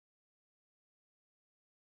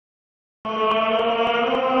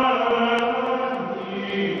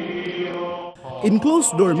In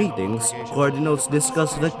closed-door meetings, cardinals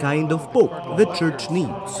discuss the kind of pope the church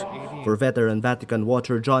needs. For veteran Vatican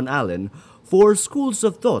watcher John Allen, four schools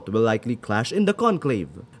of thought will likely clash in the conclave.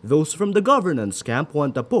 Those from the governance camp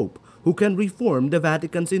want a pope who can reform the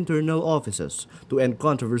Vatican's internal offices to end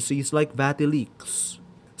controversies like VatiLeaks.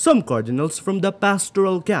 Some cardinals from the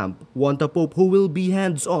pastoral camp want a pope who will be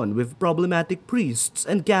hands-on with problematic priests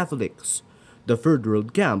and Catholics. The Third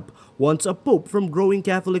World camp wants a pope from growing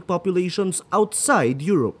Catholic populations outside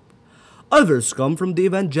Europe. Others come from the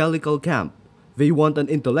evangelical camp. They want an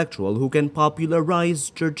intellectual who can popularize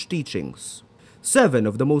church teachings. 7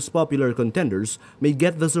 of the most popular contenders may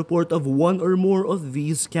get the support of one or more of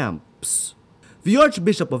these camps. The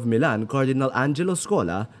Archbishop of Milan, Cardinal Angelo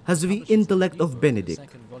Scola, has the intellect of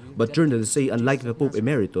Benedict. But journalists say unlike the Pope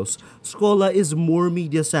Emeritus, Scola is more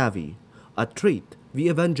media-savvy, a trait the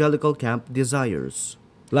evangelical camp desires.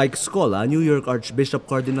 Like Scola, New York Archbishop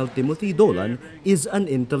Cardinal Timothy Dolan is an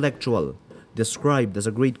intellectual. Described as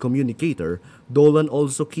a great communicator, Dolan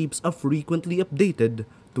also keeps a frequently updated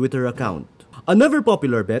Twitter account. Another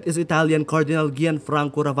popular bet is Italian Cardinal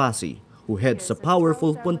Gianfranco Ravasi, who heads a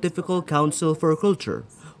powerful Pontifical Council for Culture,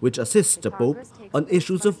 which assists the Pope on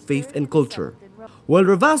issues of faith and culture. While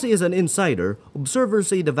Ravasi is an insider, observers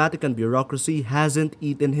say the Vatican bureaucracy hasn't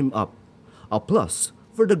eaten him up. A plus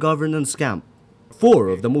for the governance camp. 4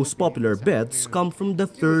 of the most popular bets come from the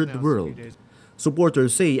Third World.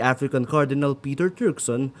 Supporters say African Cardinal Peter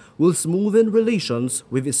Turkson will smoothen relations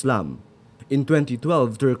with Islam. In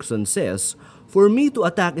 2012, Turkson says, "For me to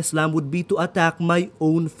attack Islam would be to attack my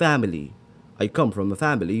own family. I come from a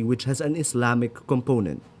family which has an Islamic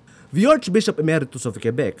component." The Archbishop Emeritus of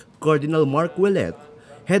Quebec, Cardinal Marc Ouellet,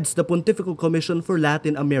 heads the Pontifical Commission for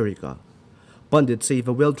Latin America. Pundits say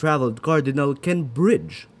the well-traveled cardinal can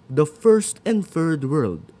bridge the First and Third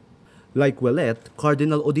World. Like Ouellet,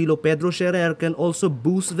 Cardinal Odilo Pedro Scherer can also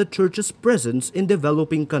boost the Church's presence in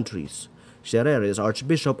developing countries. Scherer is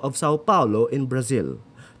Archbishop of Sao Paulo in Brazil,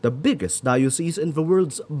 the biggest diocese in the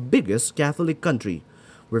world's biggest Catholic country,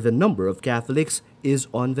 where the number of Catholics is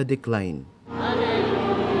on the decline.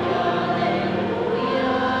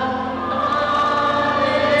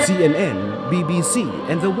 CNN, BBC,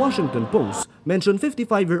 and The Washington Post mention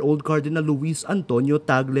 55-year-old Cardinal Luis Antonio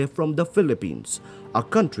Tagle from the Philippines, a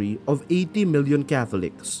country of 80 million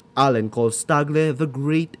Catholics. Allen calls Tagle the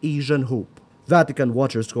Great Asian Hope. Vatican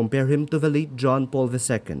watchers compare him to the late John Paul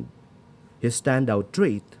II. His standout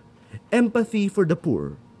trait, empathy for the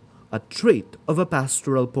poor, a trait of a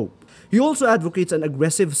pastoral pope. He also advocates an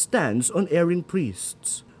aggressive stance on erring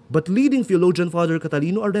priests. But leading theologian Father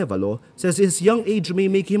Catalino Arevalo says his young age may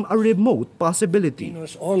make him a remote possibility.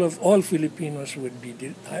 All Filipinos would be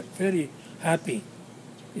very happy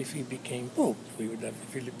if he became Pope. We would have a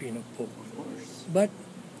Filipino Pope, of course. But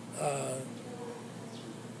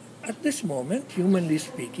at this moment, humanly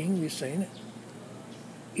speaking, we're saying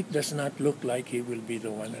it does not look like he will be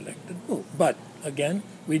the one elected Pope. But again,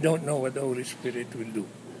 we don't know what the Holy Spirit will do.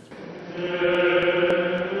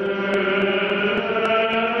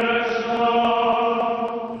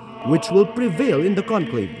 Which will prevail in the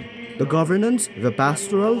conclave? The governance, the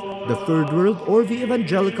pastoral, the Third World, or the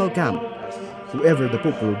evangelical camp? Whoever the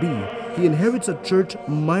Pope will be, he inherits a church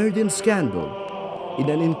mired in scandal in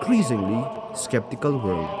an increasingly skeptical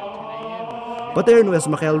world. Paterno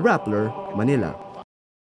Esmaquel, Rappler, Manila.